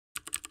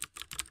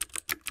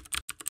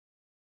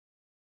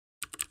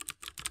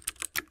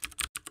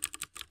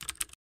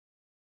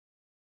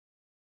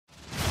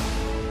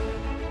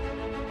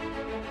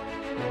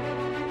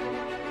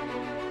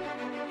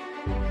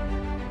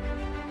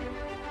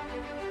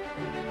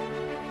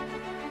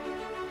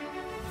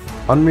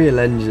Unreal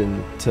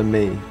Engine, to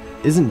me,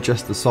 isn't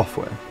just the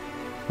software.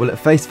 Well, at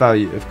face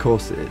value, of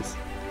course it is.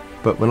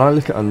 But when I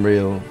look at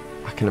Unreal,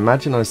 I can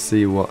imagine I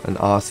see what an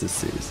artist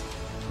sees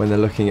when they're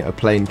looking at a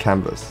plain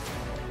canvas.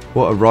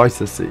 What a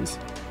writer sees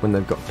when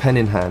they've got a pen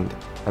in hand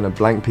and a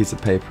blank piece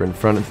of paper in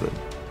front of them.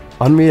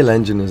 Unreal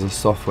Engine is a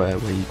software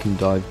where you can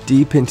dive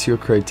deep into your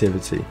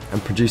creativity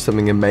and produce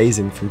something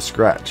amazing from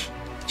scratch.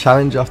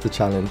 Challenge after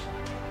challenge,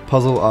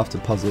 puzzle after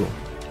puzzle,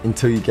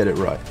 until you get it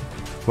right.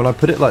 When I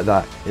put it like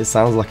that, it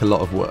sounds like a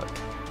lot of work,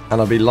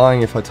 and I'd be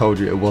lying if I told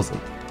you it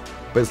wasn't.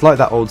 But it's like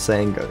that old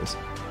saying goes,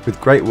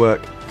 with great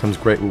work comes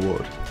great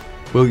reward.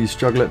 Will you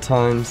struggle at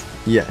times?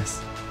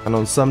 Yes. And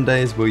on some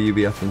days will you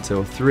be up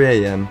until 3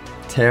 AM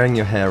tearing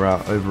your hair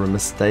out over a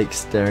mistake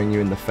staring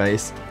you in the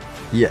face?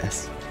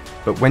 Yes.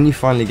 But when you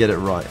finally get it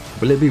right,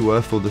 will it be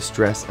worth all the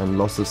stress and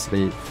loss of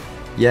sleep?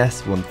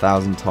 Yes,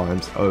 1000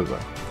 times over.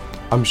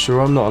 I'm sure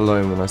I'm not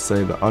alone when I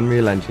say that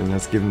Unreal Engine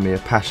has given me a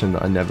passion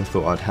that I never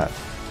thought I'd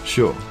have.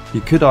 Sure,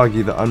 you could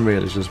argue that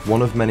Unreal is just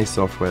one of many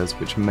softwares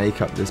which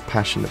make up this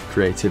passion of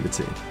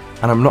creativity.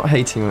 And I'm not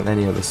hating on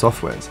any other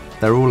softwares,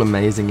 they're all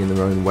amazing in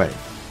their own way.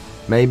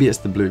 Maybe it's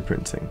the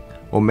blueprinting,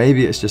 or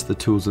maybe it's just the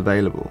tools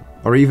available,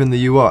 or even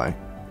the UI,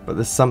 but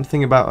there's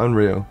something about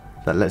Unreal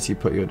that lets you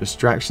put your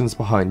distractions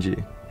behind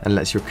you and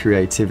lets your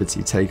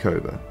creativity take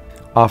over.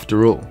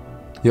 After all,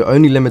 your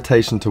only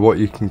limitation to what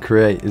you can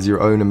create is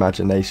your own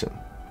imagination.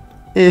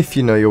 If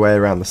you know your way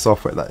around the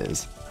software, that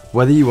is.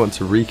 Whether you want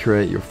to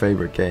recreate your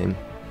favourite game,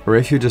 or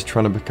if you're just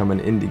trying to become an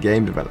indie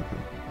game developer,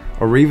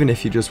 or even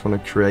if you just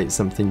want to create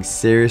something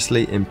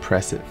seriously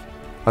impressive,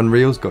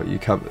 Unreal's got you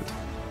covered.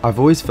 I've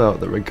always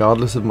felt that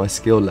regardless of my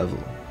skill level,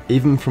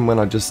 even from when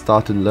I just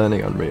started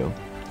learning Unreal,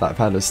 that I've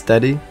had a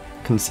steady,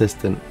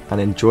 consistent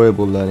and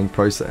enjoyable learning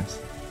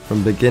process,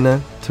 from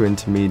beginner to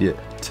intermediate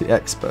to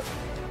expert.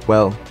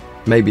 Well,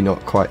 maybe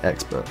not quite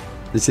expert.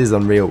 This is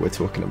Unreal we're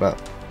talking about.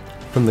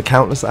 From the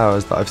countless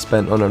hours that I've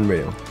spent on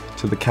Unreal,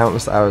 to the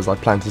countless hours I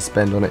plan to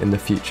spend on it in the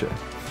future,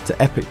 to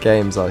epic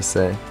games I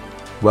say,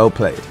 well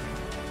played,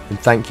 and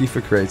thank you for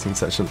creating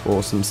such an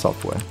awesome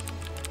software.